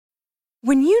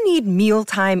When you need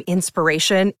mealtime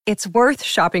inspiration, it's worth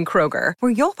shopping Kroger,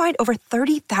 where you'll find over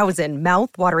 30,000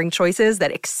 mouth-watering choices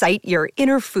that excite your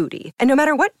inner foodie. And no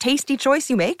matter what tasty choice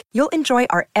you make, you'll enjoy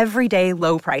our everyday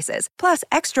low prices, plus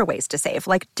extra ways to save,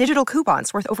 like digital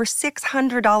coupons worth over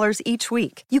 $600 each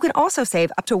week. You can also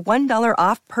save up to $1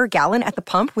 off per gallon at the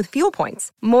pump with fuel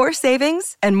points. More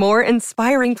savings and more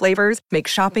inspiring flavors make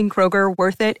shopping Kroger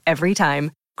worth it every time.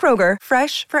 Kroger,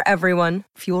 fresh for everyone.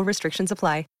 Fuel restrictions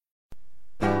apply.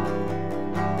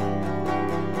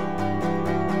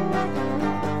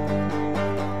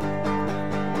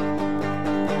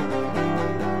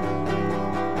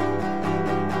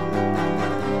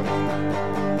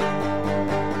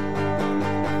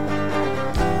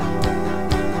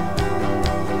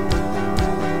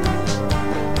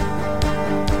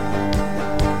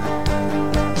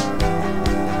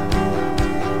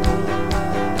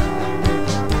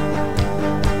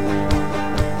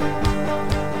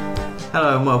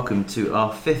 Hello and welcome to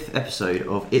our 5th episode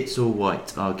of It's All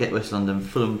White, our Get West London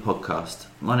Fulham podcast.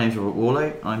 My name's Robert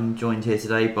Warlow. I'm joined here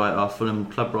today by our Fulham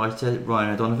club writer,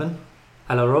 Ryan O'Donovan.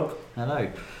 Hello, Rob.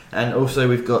 Hello. And also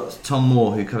we've got Tom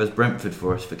Moore, who covers Brentford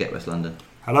for us for Get West London.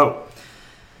 Hello.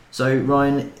 So,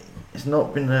 Ryan, it's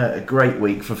not been a great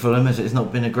week for Fulham, has it? It's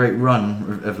not been a great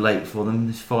run of late for them.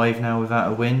 It's 5 now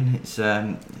without a win. It's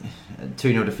a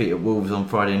 2-0 defeat at Wolves on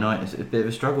Friday night. It's a bit of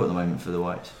a struggle at the moment for the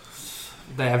Whites.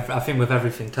 I think with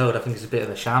everything told, I think it's a bit of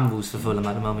a shambles for Fulham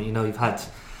at the moment. You know, you've had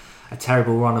a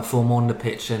terrible run of form on the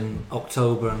pitch in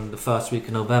October and the first week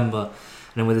of November,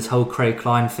 and then with this whole Craig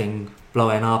Klein thing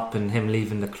blowing up and him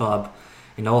leaving the club,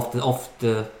 you know, off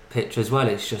the pitch as well,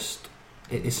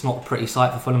 it's not a pretty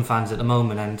sight for Fulham fans at the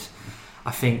moment. And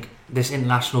I think this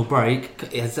international break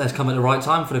has come at the right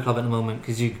time for the club at the moment,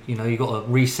 because you got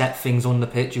to reset things on the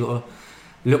pitch. You got to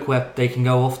look where they can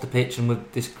go off the pitch, and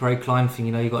with this Craig Klein thing,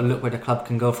 you know, you've got to look where the club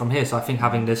can go from here. So I think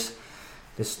having this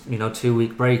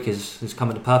 2-week break has come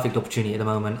at the perfect opportunity at the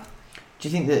moment. Do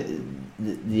you think that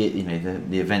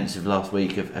the events of last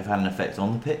week have had an effect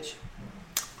on the pitch?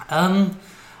 I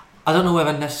don't know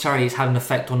whether necessarily it's had an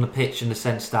effect on the pitch in the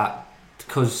sense that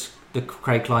because the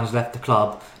Craig Klein's left the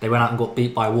club, they went out and got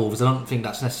beat by Wolves. I don't think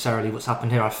that's necessarily what's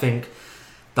happened here. I think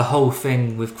the whole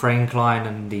thing with Craig Klein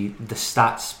and the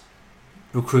stats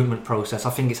recruitment process, I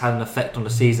think it's had an effect on the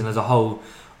season as a whole.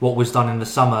 What was done in the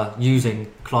summer using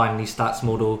Klein, the stats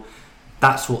model,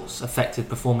 that's what's affected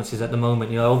performances at the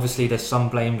moment. You know, obviously there's some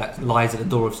blame that lies at the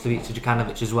door of Slavica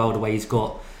Djukanovic as well, the way he's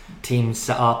got teams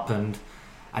set up and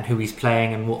who he's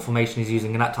playing and what formation he's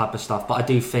using and that type of stuff. But I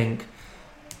do think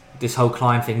this whole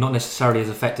Klein thing not necessarily has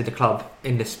affected the club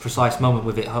in this precise moment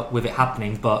with it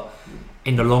happening, but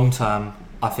in the long term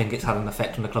I think it's had an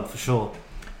effect on the club for sure.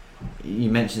 You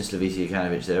mentioned Slavica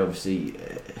Djukanovic there. Obviously,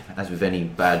 as with any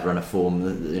bad run of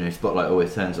form, spotlight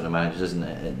always turns on a manager, doesn't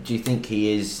it? Do you think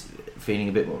he is feeling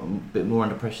a bit more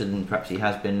under pressure than perhaps he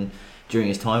has been during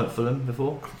his time at Fulham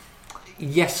before?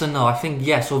 Yes and no. I think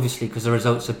yes, obviously, because the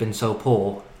results have been so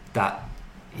poor that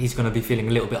he's going to be feeling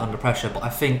a little bit under pressure. But I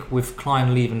think with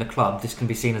Klein leaving the club, this can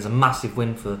be seen as a massive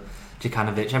win for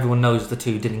Djukanovic. Everyone knows the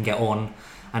two didn't get on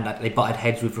and that they butted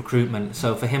heads with recruitment.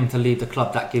 So for him to leave the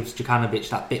club, that gives Djukanovic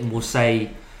that bit more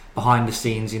say behind the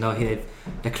scenes. You know,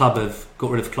 the club have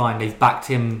got rid of Klein. They've backed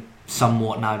him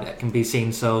somewhat now, that can be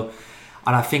seen. So,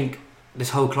 and I think this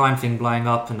whole Klein thing blowing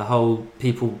up and the whole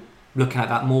people looking at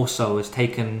that more so has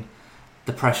taken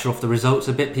the pressure off the results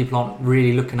a bit. People aren't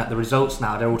really looking at the results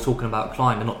now. They're all talking about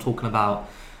Klein. They're not talking about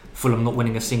Fulham not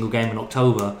winning a single game in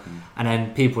October. And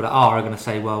then people that are going to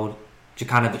say, well,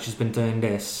 Djukanovic has been doing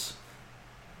this,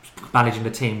 managing the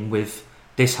team with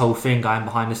this whole thing going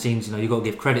behind the scenes. You know, you've got to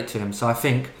give credit to him. So I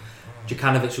think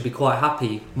Djukanovic should be quite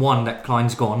happy, one, that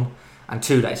Klein's gone, and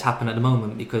two, that it's happened at the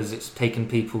moment, because it's taken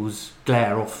people's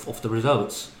glare off the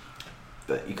results.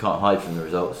 But you can't hide from the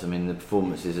results. I mean, the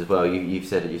performances as well. You've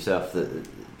said it yourself that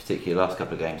particularly the last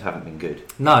couple of games haven't been good.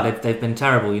 No, they've been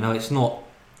terrible. You know, it's not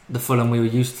the Fulham we were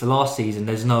used to last season.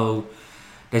 There's no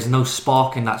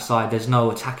spark in that side. There's no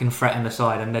attacking threat in the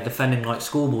side, and they're defending like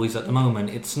schoolboys at the moment.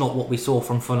 It's not what we saw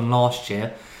from Fulham last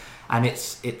year, and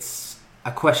it's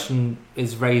a question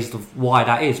is raised of why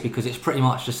that is, because it's pretty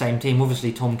much the same team.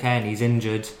 Obviously, Tom Kearney's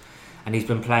injured, and he's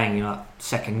been playing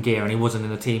second gear, and he wasn't in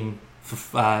the team for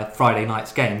Friday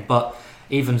night's game. But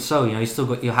even so, you still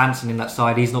got Johansson in that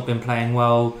side. He's not been playing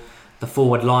well. The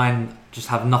forward line just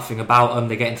have nothing about them.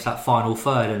 They get into that final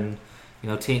third, and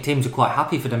teams are quite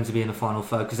happy for them to be in the final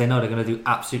third because they know they're going to do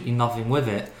absolutely nothing with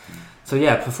it. So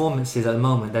yeah, performances at the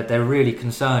moment they're really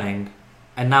concerning.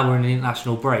 And now we're in an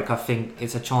international break. I think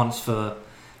it's a chance for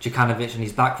Djukanovic and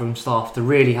his backroom staff to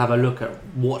really have a look at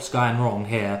what's going wrong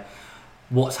here.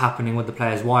 what's happening with the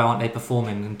players, why aren't they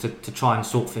performing, and to try and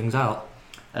sort things out.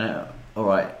 All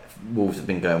right, Wolves have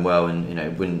been going well, and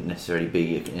it wouldn't necessarily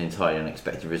be an entirely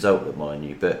unexpected result at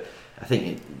Molineux, but I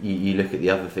think you look at the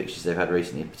other fixtures they've had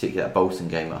recently, particularly that Bolton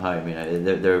game at home.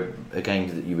 There are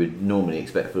games that you would normally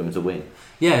expect Fulham to win.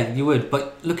 Yeah, you would.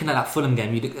 But looking at that Fulham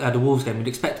game, the Wolves game, you'd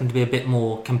expect them to be a bit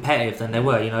more competitive than they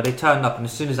were. They turned up, and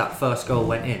as soon as that first goal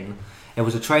went in, it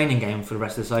was a training game for the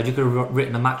rest of the side. You could have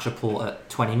written a match report at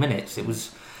 20 minutes. It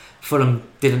was Fulham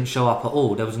didn't show up at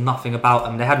all. There was nothing about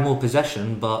them. They had more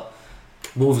possession, but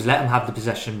Wolves let them have the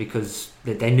possession because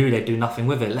they knew they'd do nothing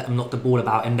with it. Let them knock the ball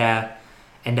about in their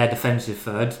defensive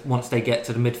third. Once they get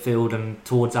to the midfield and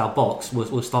towards our box,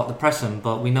 we'll start to press them.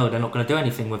 But we know they're not going to do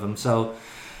anything with them. So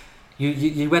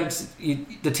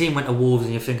the team went to Wolves,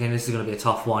 and you're thinking this is going to be a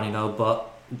tough one, But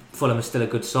Fulham is still a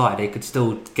good side. They could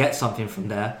still get something from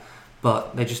there,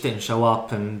 but they just didn't show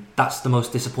up, and that's the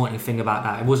most disappointing thing about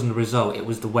that. It wasn't the result; it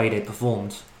was the way they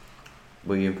performed.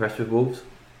 Were you impressed with Wolves?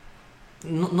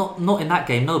 Not in that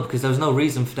game, no, because there was no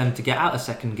reason for them to get out of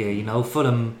second gear.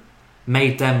 Fulham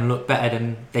made them look better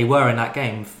than they were in that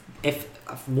game. If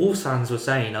Wolves fans were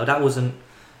saying, that wasn't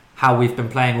how we've been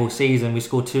playing all season. We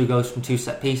scored 2 goals from 2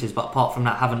 set pieces, but apart from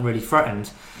that, haven't really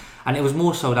threatened. And it was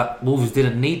more so that Wolves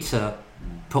didn't need to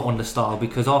put on the style,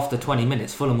 because after 20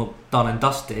 minutes, Fulham were done and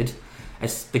dusted.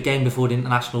 It's the game before the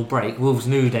international break. Wolves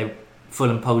knew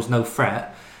Fulham posed no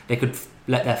threat. They could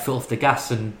let their foot off the gas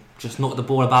and just knock the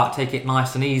ball about, take it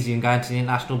nice and easy, and go into the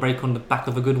international break on the back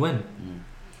of a good win.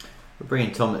 We're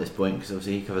bringing Tom at this point because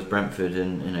obviously he covers Brentford,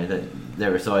 and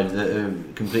they're a side that are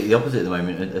completely opposite at the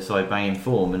moment, a side banging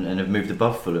form and have moved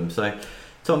above Fulham. So,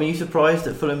 Tom, are you surprised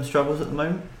that Fulham struggles at the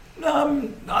moment?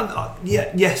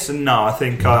 Yes and no. I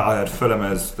think I had Fulham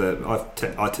as I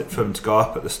tipped Fulham to go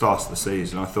up at the start of the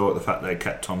season. I thought the fact they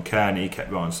kept Tom Kearney,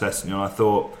 kept Ryan Sessegnon,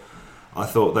 I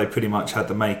thought they pretty much had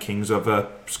the makings of a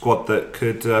squad that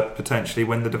could potentially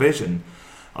win the division.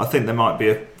 I think there might be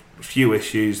a few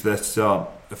issues that are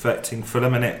affecting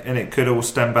Fulham, and it could all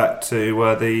stem back to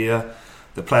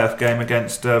the playoff game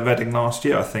against Reading last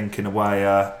year. I think in a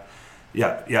way,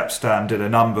 Jaap Stam did a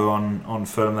number on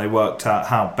Fulham. They worked out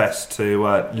how best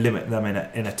to limit them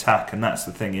in attack, and that's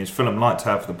the thing is Fulham like to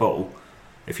have the ball.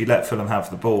 If you let Fulham have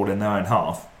the ball in their own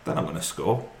half, they're not going to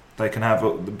score. They can have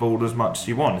the ball as much as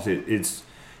you want. It's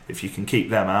if you can keep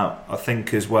them out. I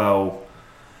think as well,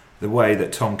 the way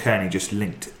that Tom Kearney just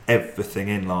linked everything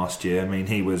in last year. I mean,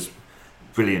 he was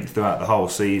brilliant throughout the whole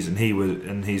season.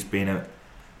 He's been a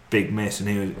big miss,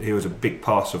 and he was a big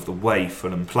part of the way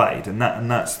Fulham played. And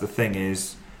that's the thing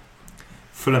is,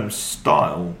 Fulham's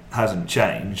style hasn't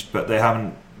changed, but they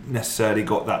haven't necessarily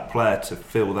got that player to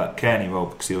fill that Kearney role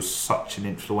because he was such an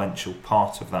influential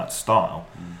part of that style.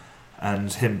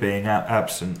 And him being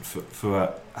absent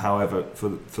for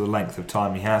the length of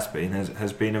time he has been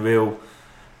has been a real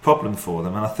problem for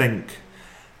them. And I think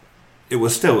it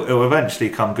will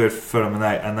eventually come good for Fulham,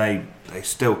 and they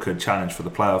still could challenge for the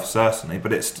playoffs certainly.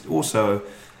 But it's also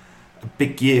a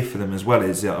big year for them as well.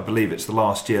 I believe it's the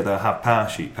last year they'll have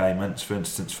parachute payments, for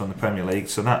instance, from the Premier League.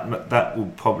 So that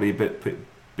will probably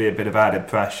be a bit of added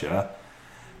pressure.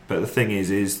 But the thing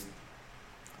is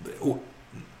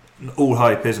all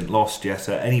hope isn't lost yet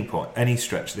at any point, any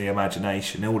stretch of the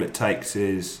imagination. All it takes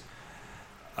is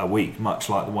a week, much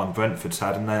like the one Brentford's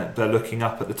had, and they're looking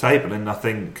up at the table. And I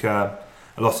think a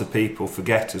lot of people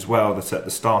forget as well that at the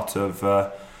start of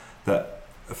that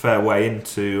a fair way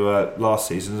into last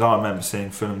season, I remember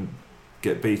seeing Fulham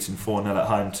get beaten 4-0 at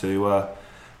home to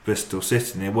Bristol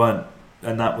City,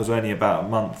 and that was only about a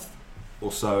month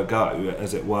or so ago,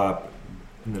 as it were,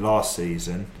 in the last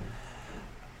season.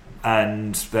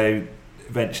 And they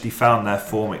eventually found their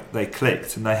form. They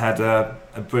clicked, and they had a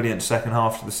brilliant second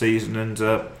half of the season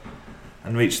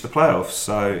and reached the playoffs.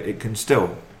 So it can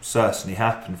still certainly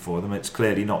happen for them. It's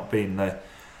clearly not been the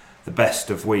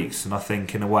best of weeks, and I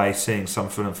think in a way, seeing some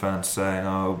Fulham fans saying,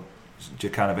 "Oh,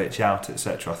 Djukanovic out,"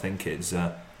 etc., I think it's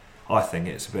a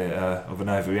bit of an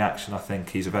overreaction. I think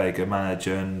he's a very good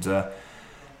manager, and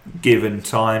given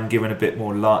time, given a bit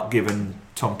more luck, given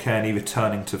Tom Kearney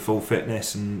returning to full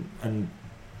fitness and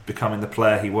becoming the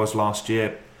player he was last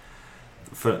year,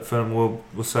 Fulham will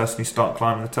certainly start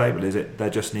climbing the table. There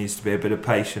just needs to be a bit of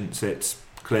patience. It's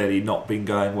clearly not been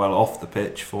going well off the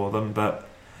pitch for them, but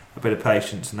a bit of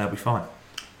patience and they'll be fine.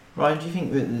 Ryan, do you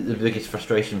think that the biggest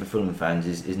frustration for Fulham fans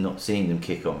is not seeing them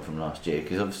kick on from last year?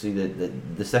 Because obviously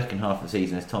the second half of the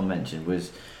season, as Tom mentioned,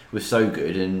 was so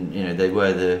good, and they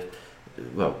were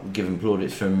given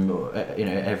plaudits from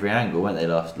every angle, weren't they,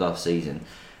 last season?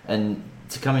 And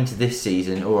to come into this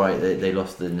season, all right, they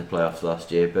lost in the playoffs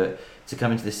last year, but to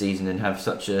come into the season and have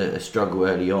such a struggle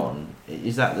early on.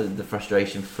 Is that the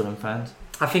frustration for Fulham fans?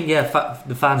 I think,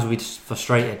 the fans will be just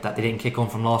frustrated that they didn't kick on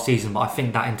from last season, but I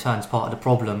think that in turn is part of the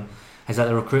problem, is that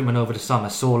the recruitment over the summer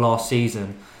saw last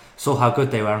season, saw how good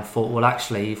they were, and thought, well,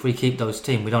 actually, if we keep those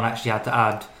team, we don't actually have to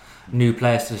add new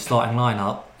players to the starting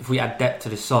lineup. If we add depth to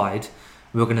the side,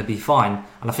 we're going to be fine.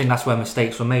 And I think that's where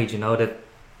mistakes were made.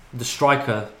 The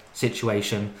striker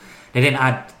situation, they didn't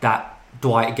add that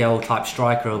Dwight Gale type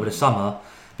striker over the summer,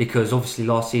 because obviously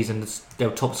last season they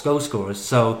were top goal scorers.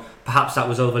 So perhaps that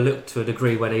was overlooked to a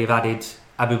degree, where they've added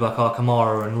Aboubakar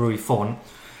Kamara and Rui Font.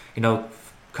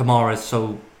 Kamara is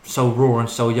so raw and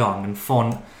so young, and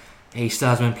Font, he still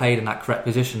hasn't been played in that correct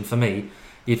position for me.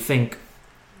 You'd think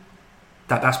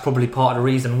that's probably part of the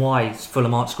reason why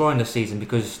Fulham aren't scoring this season,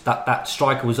 because that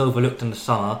striker was overlooked in the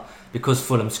summer, because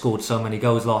Fulham scored so many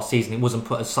goals last season. It wasn't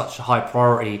put as such a high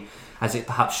priority as it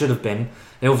perhaps should have been.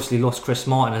 They obviously lost Chris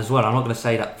Martin as well. I'm not going to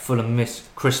say that Fulham missed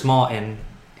Chris Martin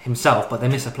himself, but they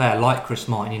miss a player like Chris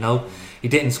Martin. He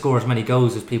didn't score as many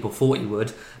goals as people thought he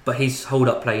would, but his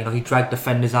hold-up play, he dragged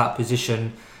defenders out of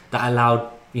position that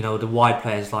allowed the wide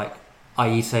players like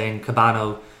Aite and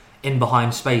Cabano in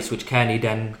behind space, which Kearney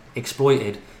then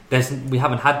exploited. We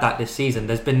haven't had that this season.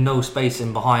 There's been no space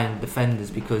in behind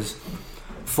defenders, because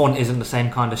Font isn't the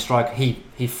same kind of striker.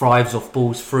 He thrives off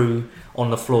balls through on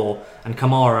the floor, and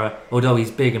Kamara, although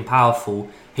he's big and powerful,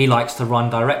 he likes to run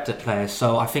direct at players.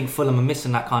 So I think Fulham are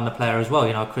missing that kind of player as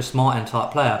well, Chris Martin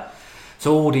type player.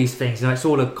 So all these things, it's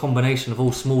all a combination of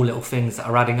all small little things that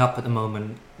are adding up at the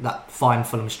moment that find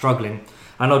Fulham struggling.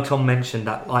 I know Tom mentioned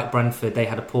that, like Brentford, they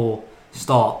had a poor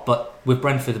start, but with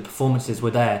Brentford the performances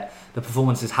were there. The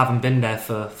performances haven't been there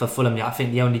for Fulham yet. I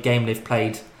think the only game they've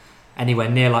played anywhere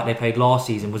near like they played last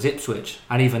season was Ipswich,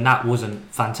 and even that wasn't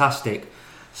fantastic.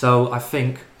 So I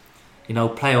think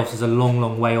playoffs is a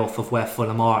long way off of where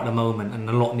Fulham are at the moment, and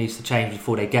a lot needs to change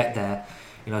before they get there.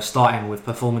 Starting with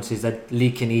performances, they're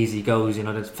leaking easy goals,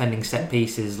 they're defending set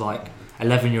pieces like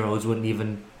 11-year-olds wouldn't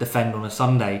even defend on a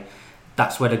Sunday.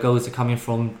 That's where the goals are coming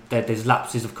from. There's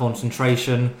lapses of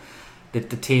concentration. The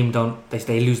team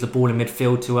they lose the ball in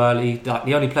midfield too early. Like,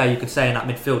 the only player you could say in that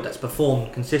midfield that's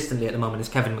performed consistently at the moment is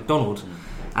Kevin McDonald.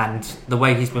 And the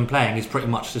way he's been playing is pretty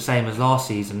much the same as last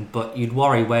season, but you'd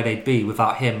worry where they'd be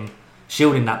without him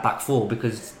shielding that back four,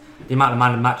 because the amount of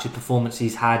man of matches performance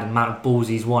he's had and the amount of balls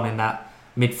he's won in that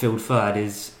midfield third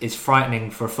is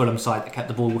frightening for a Fulham side that kept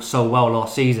the ball so well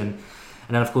last season.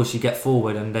 And then of course you get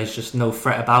forward and there's just no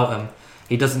threat about him.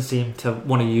 He doesn't seem to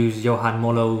want to use Johan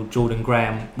Mollo, Jordan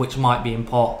Graham, which might be in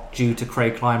part due to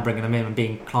Craig Klein bringing him in and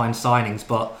being Klein signings.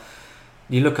 But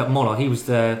you look at Mollo, he was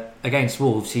against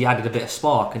Wolves, he added a bit of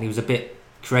spark and he was a bit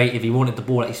creative. He wanted the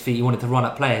ball at his feet, he wanted to run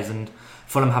at players, and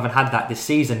Fulham haven't had that this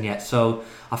season yet. So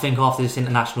I think after this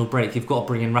international break, you've got to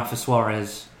bring in Rafa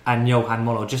Suarez and Johan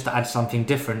Mollo just to add something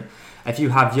different. If you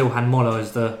have Johan Mollo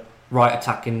as the right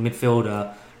attacking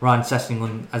midfielder, Ryan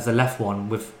Sessegnon as the left one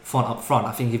with Font up front,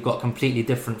 I think you've got a completely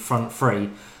different front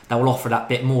three that will offer that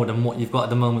bit more than what you've got at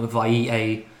the moment with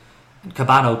Aite and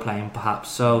Cabano playing perhaps.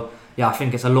 So yeah, I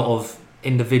think it's a lot of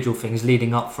individual things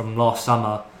leading up from last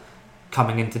summer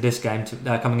coming into this game,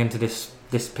 coming into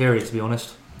this period, to be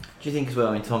honest. Do you think as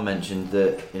well, Tom mentioned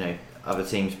that other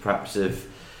teams perhaps have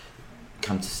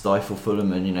come to stifle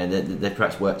Fulham and they've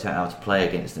perhaps worked out how to play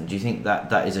against them. Do you think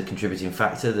that is a contributing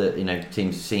factor, that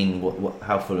teams have seen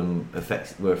how Fulham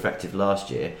were effective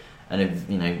last year and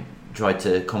have tried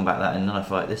to combat that and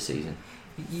nullify it this season?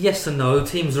 Yes and no.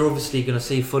 Teams are obviously going to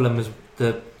see Fulham as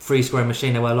the free scoring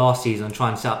machine they were last season and try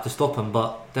and set up to stop them,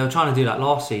 but they were trying to do that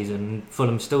last season and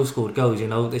Fulham still scored goals.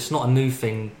 It's not a new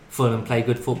thing. Fulham play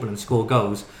good football and score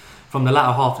goals. From the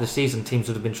latter half of the season, teams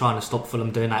would have been trying to stop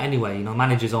Fulham doing that anyway.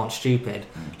 Managers aren't stupid.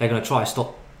 They're going to try to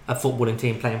stop a footballing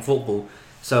team playing football.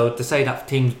 So to say that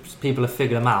people have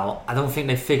figured them out, I don't think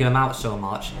they've figured them out so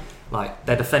much. Like,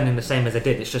 they're defending the same as they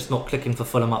did. It's just not clicking for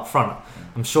Fulham up front.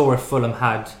 I'm sure if Fulham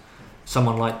had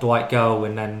someone like Dwight Gale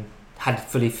and then had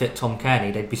fully fit Tom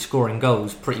Kearney, they'd be scoring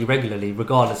goals pretty regularly,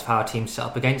 regardless of how a team's set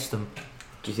up against them.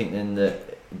 Do you think then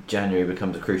that January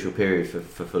becomes a crucial period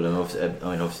for Fulham?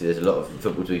 Obviously there's a lot of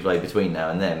football to be played between now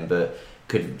and then, but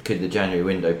could the January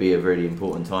window be a really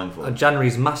important time for them?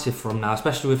 January's massive for them now,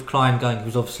 especially with Klein going,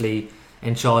 who's obviously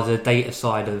in charge of the data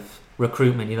side of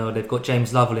recruitment. They've got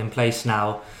James Lovell in place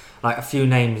now, like a few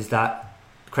names that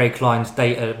Craig Klein's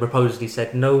data reportedly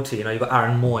said no to. You've got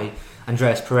Aaron Moy,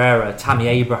 Andreas Pereira, Tammy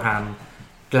Abraham,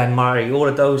 Glenn Murray, all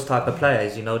of those type of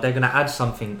players. They're going to add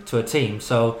something to a team.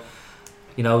 So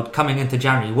coming into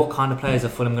January, what kind of players are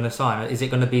Fulham going to sign? Is it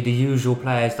going to be the usual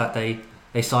players that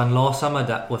they signed last summer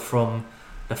that were from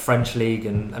the French league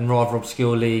and rather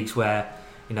obscure leagues where,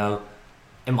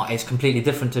 it's completely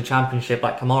different to a Championship,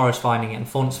 like Kamara's finding it and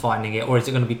Font's finding it, or is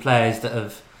it going to be players that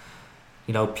have,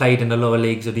 played in the lower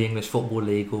leagues of the English Football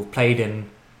League or played in,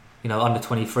 under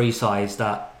 23 sides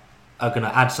that are going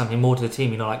to add something more to the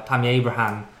team? Like Tammy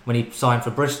Abraham, when he signed for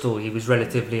Bristol, he was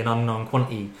relatively an unknown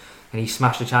quantity, and he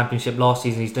smashed the Championship last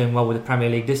season. He's doing well with the Premier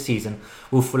League this season.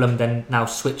 Will Fulham then now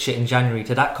switch it in January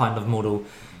to that kind of model?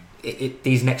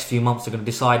 These next few months are going to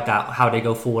decide that, how they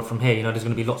go forward from here. There's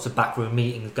going to be lots of backroom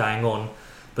meetings going on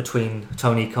between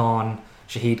Tony Khan,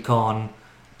 Shahid Khan,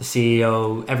 the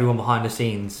CEO, everyone behind the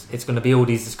scenes. It's going to be all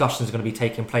these discussions are going to be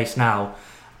taking place now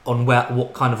on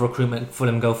what kind of recruitment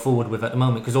Fulham go forward with at the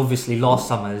moment, because obviously last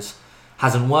summer's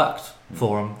hasn't worked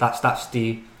for them. That's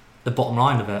the bottom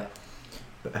line of it.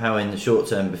 But how in the short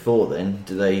term before then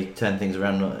do they turn things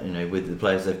around, with the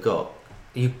players they've got?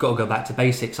 You've got to go back to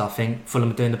basics. I think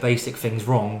Fulham are doing the basic things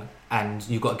wrong, and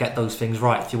you've got to get those things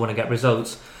right if you want to get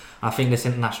results. I think this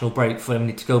international break, Fulham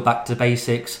need to go back to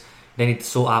basics. They need to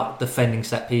sort out defending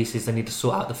set pieces. They need to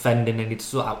sort out defending. They need to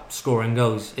sort out scoring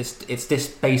goals. It's this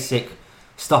basic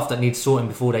stuff that needs sorting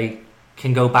before they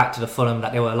can go back to the Fulham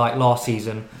that they were like last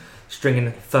season,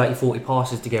 stringing 30, 40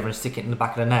 passes together and stick it in the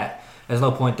back of the net. There's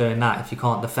no point doing that if you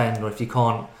can't defend or if you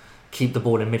can't keep the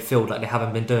ball in midfield like they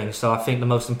haven't been doing. So I think the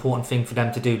most important thing for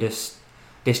them to do this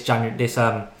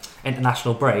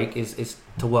international break is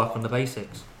to work on the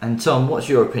basics. And Tom, what's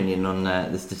your opinion on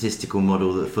the statistical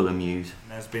model that Fulham use?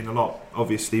 There's been a lot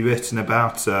obviously written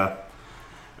about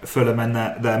Fulham and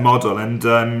their model, and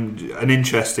an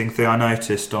interesting thing I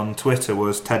noticed on Twitter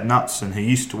was Ted Knutson, who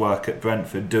used to work at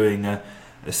Brentford, doing a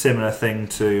similar thing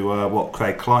to what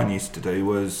Craig Klein used to do,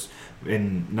 was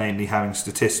namely having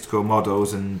statistical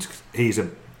models, and he's a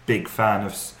big fan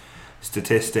of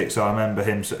statistics. I remember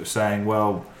him sort of saying,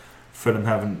 well,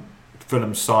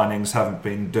 Fulham's signings haven't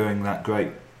been doing that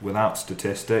great without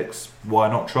statistics. Why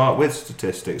not try it with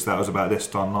statistics? That was about this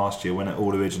time last year when it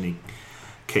all originally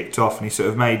kicked off, and he sort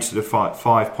of made sort of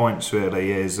 5 points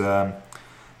really, is about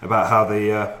how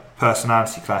the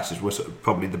personality clashes were sort of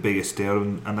probably the biggest deal,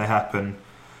 and they happen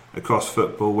across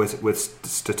football with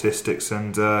statistics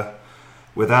and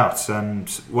without. And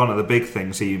one of the big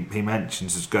things he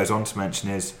mentions, goes on to mention,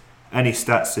 is any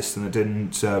stat system that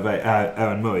didn't survey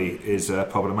Aaron Murray is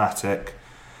problematic.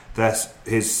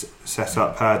 His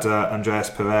setup had Andreas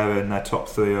Pereira in their top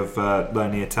three of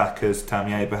lonely attackers.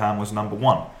 Tammy Abraham was number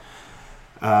one.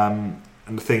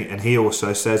 And he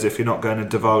also says, if you're not going to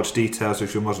divulge details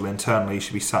of your model internally, you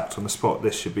should be sacked on the spot.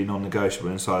 This should be non-negotiable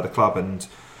inside the club. And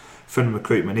Fulham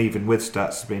recruitment, even with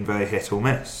stats, has been very hit or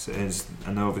miss,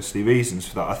 and there are obviously reasons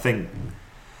for that. I think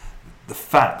the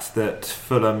fact that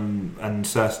Fulham and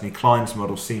certainly Klein's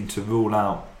model seem to rule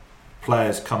out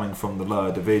players coming from the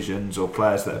lower divisions or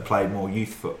players that have played more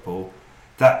youth football,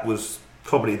 that was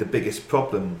probably the biggest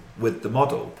problem with the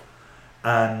model.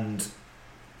 And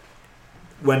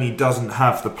when he doesn't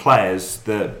have the players,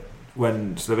 that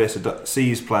when Slavisa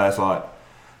sees players like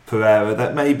Pereira,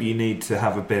 that maybe you need to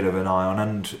have a bit of an eye on.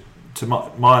 And to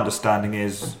my understanding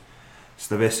is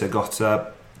Slavisa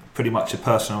got pretty much a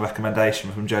personal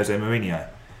recommendation from Jose Mourinho.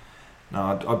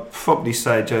 Now I'd probably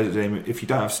say, Jose, if you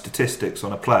don't have statistics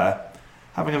on a player,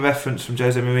 having a reference from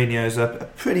Jose Mourinho is a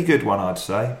pretty good one, I'd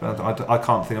say. I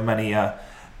can't think of many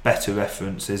better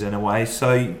references in a way.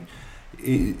 So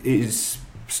is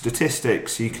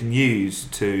statistics you can use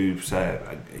to say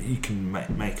you can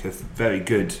make a very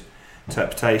good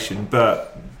interpretation,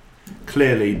 but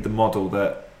clearly the model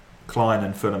that Klein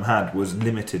and Fulham had was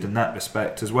limited in that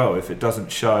respect as well. If it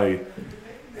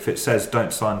says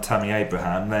don't sign Tammy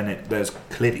Abraham, then there's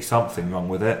clearly something wrong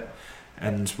with it,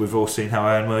 and we've all seen how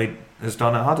Aaron Murray has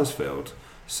done at Huddersfield.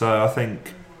 So I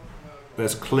think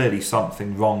there's clearly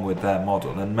something wrong with their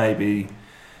model, and maybe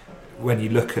when you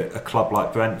look at a club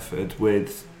like Brentford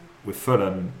with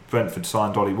Fulham, Brentford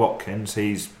signed Ollie Watkins.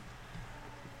 He's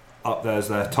up there as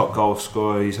their top goal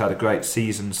scorer. He's had a great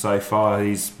season so far.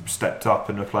 He's stepped up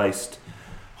and replaced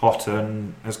Hotter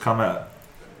and has come at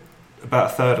about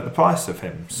a third of the price of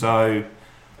him. So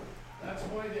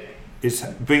it's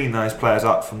bringing those players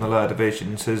up from the lower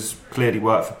divisions has clearly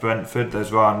worked for Brentford.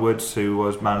 There's Ryan Woods, who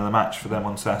was man of the match for them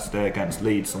on Saturday against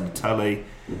Leeds on the telly.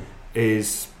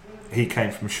 He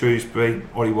came from Shrewsbury.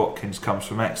 Ollie Watkins comes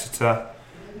from Exeter.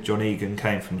 John Egan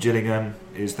came from Gillingham.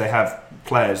 They have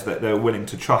players that they're willing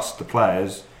to trust the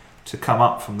players to come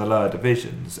up from the lower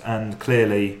divisions, and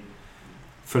clearly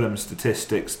Fulham's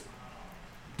statistics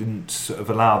didn't sort of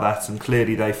allow that, and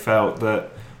clearly they felt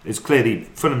that it's clearly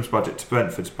Fulham's budget to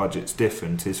Brentford's budget's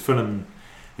different. If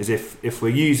we're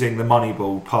using the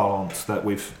Moneyball parlance that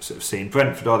we've sort of seen,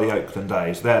 Brentford are the Oakland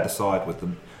A's. They're the side with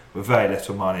very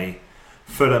little money.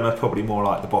 Fulham are probably more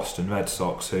like the Boston Red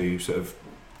Sox, who sort of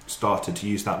started to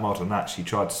use that model and actually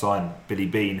tried to sign Billy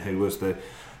Beane, who was the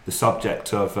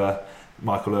subject of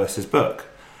Michael Lewis's book.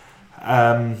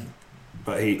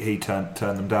 But he turned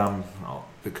them down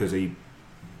because he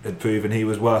had proven he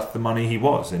was worth the money he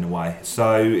was, in a way.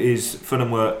 So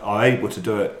Fulham are able to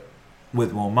do it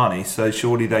with more money, so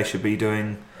surely they should be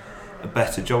doing a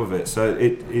better job of it. So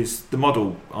it is the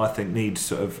model, I think, needs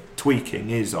sort of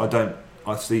tweaking.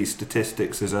 I see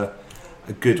statistics as a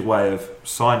good way of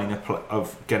signing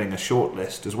of getting a short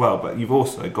list as well, but you've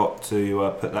also got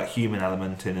to put that human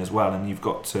element in as well, and you've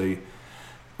got to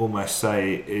almost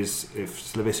say, if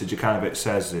Slavisa Jokanovic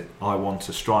says that I want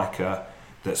a striker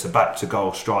that's a back to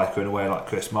goal striker in a way like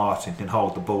Chris Martin, can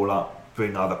hold the ball up,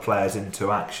 bring other players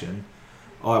into action.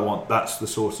 That's the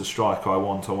sort of striker I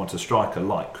want. I want a striker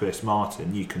like Chris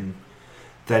Martin. You can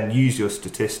then use your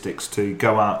statistics to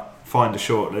go out, find a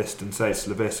short list and say,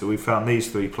 Slavisa, we've found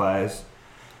these 3 players.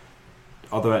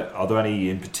 Are there any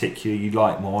in particular you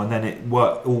like more? And then it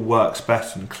all works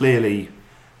better. And clearly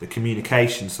the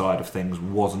communication side of things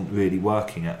wasn't really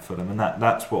working at Fulham, and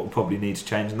that's what probably needs to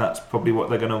change, and that's probably what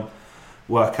they're going to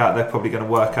work out. They're probably going to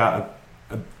work out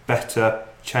a better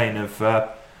chain of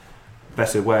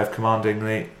better way of commanding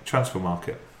the transfer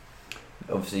market.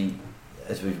 Obviously,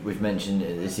 as we've mentioned,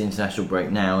 it's the international break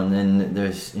now, and then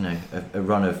there's a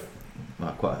run of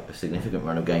quite a significant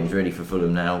run of games really for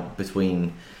Fulham now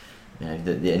between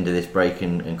the end of this break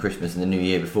and Christmas and the New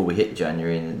Year before we hit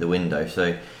January in the window.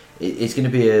 So it's going to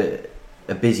be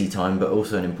a busy time, but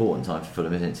also an important time for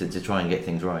Fulham, isn't it, to try and get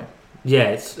things right? Yeah,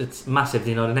 it's massive.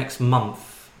 The next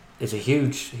month is a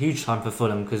huge time for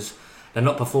Fulham because they're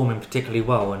not performing particularly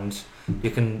well, and you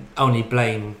can only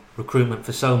blame recruitment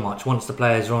for so much. Once the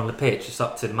players are on the pitch, it's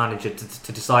up to the manager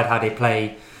to decide how they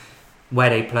play,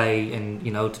 where they play, and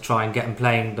to try and get them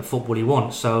playing the football he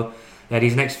wants. So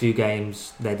these next few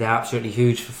games, they're absolutely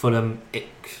huge for Fulham.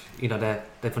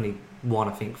 They've only won,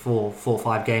 I think, 4 or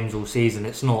 5 games all season.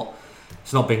 It's not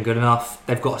been good enough.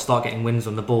 They've got to start getting wins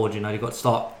on the board. They've got to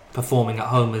start performing at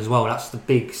home as well. That's the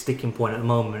big sticking point at the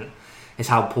moment, is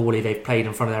how poorly they've played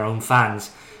in front of their own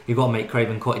fans. You've got to make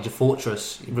Craven Cottage a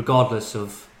fortress. Regardless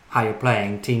of how you're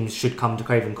playing, teams should come to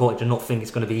Craven Cottage and not think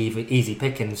it's going to be easy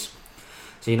pickings.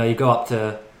 So you go up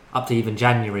to even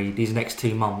January. These next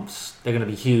 2 months, they're going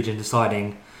to be huge in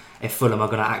deciding if Fulham are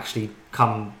going to actually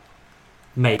come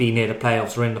maybe near the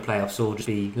playoffs or in the playoffs, or just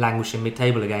be languishing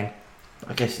mid-table again.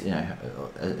 I guess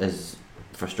as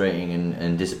frustrating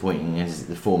and disappointing as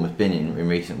the form has been in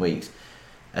recent weeks,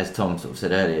 as Tom sort of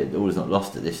said earlier, all is not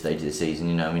lost at this stage of the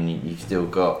season. You've still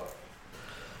got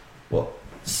 4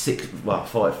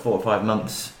 or 5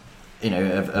 months,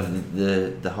 of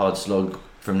the hard slog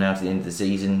from now to the end of the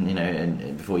season,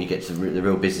 and before you get to the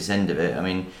real business end of it. I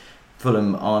mean,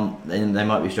 Fulham they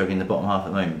might be struggling in the bottom half at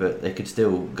the moment, but they could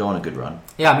still go on a good run.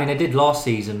 Yeah, I mean, they did last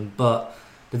season, but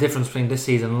the difference between this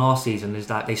season and last season is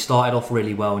that they started off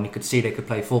really well and you could see they could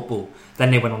play football.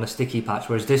 Then they went on a sticky patch,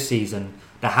 whereas this season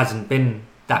there hasn't been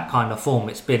that kind of form.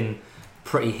 It's been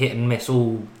pretty hit and miss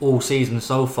all season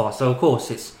so far. So of course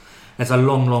there's a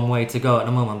long way to go at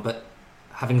the moment, but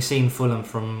having seen Fulham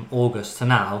from August to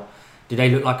now, do they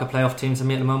look like a playoff team to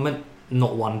me at the moment?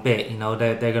 Not one bit.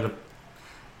 They're going to,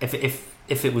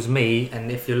 if it was me,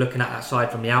 and if you're looking at that side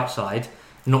from the outside,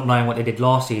 not knowing what they did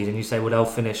last season, you say, well, they'll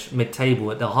finish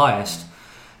mid-table at the highest.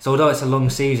 So although it's a long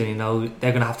season,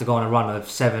 they're going to have to go on a run of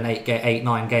 7, 8,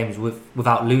 9 games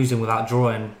without losing, without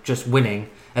drawing, just winning,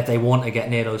 if they want to get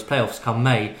near those playoffs come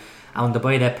May. And the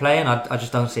way they're playing, I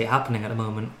just don't see it happening at the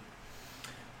moment.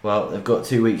 Well, they've got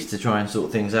 2 weeks to try and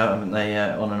sort things out, haven't they,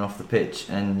 on and off the pitch,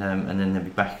 and then they'll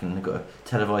be back, and they've got a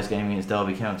televised game against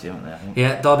Derby County, haven't they, I think?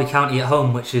 Yeah, Derby County at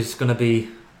home, which is going to be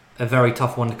a very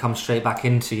tough one to come straight back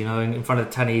into. In front of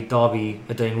the Tenny, Derby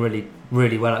are doing really,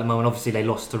 really well at the moment. Obviously, they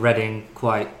lost to Reading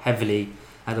quite heavily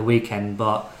at the weekend,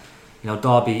 but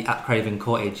Derby at Craven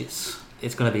Cottage,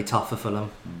 it's going to be tough for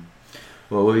Fulham.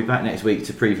 Well, we'll be back next week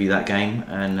to preview that game,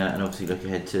 and obviously look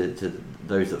ahead to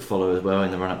those that follow as well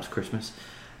in the run-up to Christmas.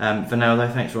 For now, though,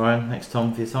 thanks Ryan, thanks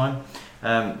Tom for your time,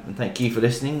 and thank you for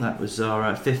listening. That was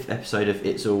our 5th episode of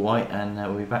It's All White, and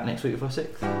we'll be back next week with our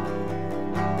 6th.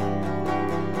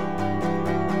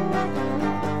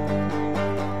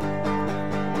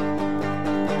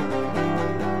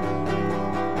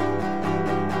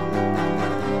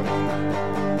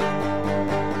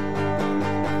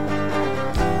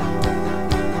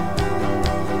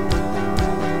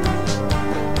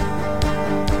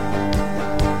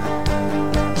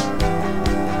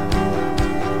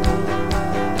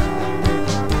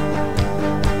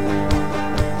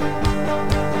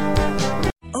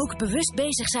 Bewust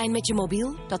bezig zijn met je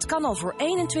mobiel? Dat kan al voor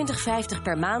 €21,50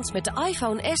 per maand met de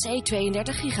iPhone SE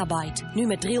 32 GB. Nu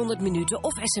met 300 minuten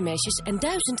of sms'jes en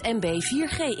 1000 MB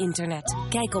 4G internet.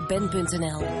 Kijk op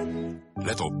ben.nl.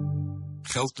 Let op.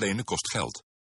 Geld lenen kost geld.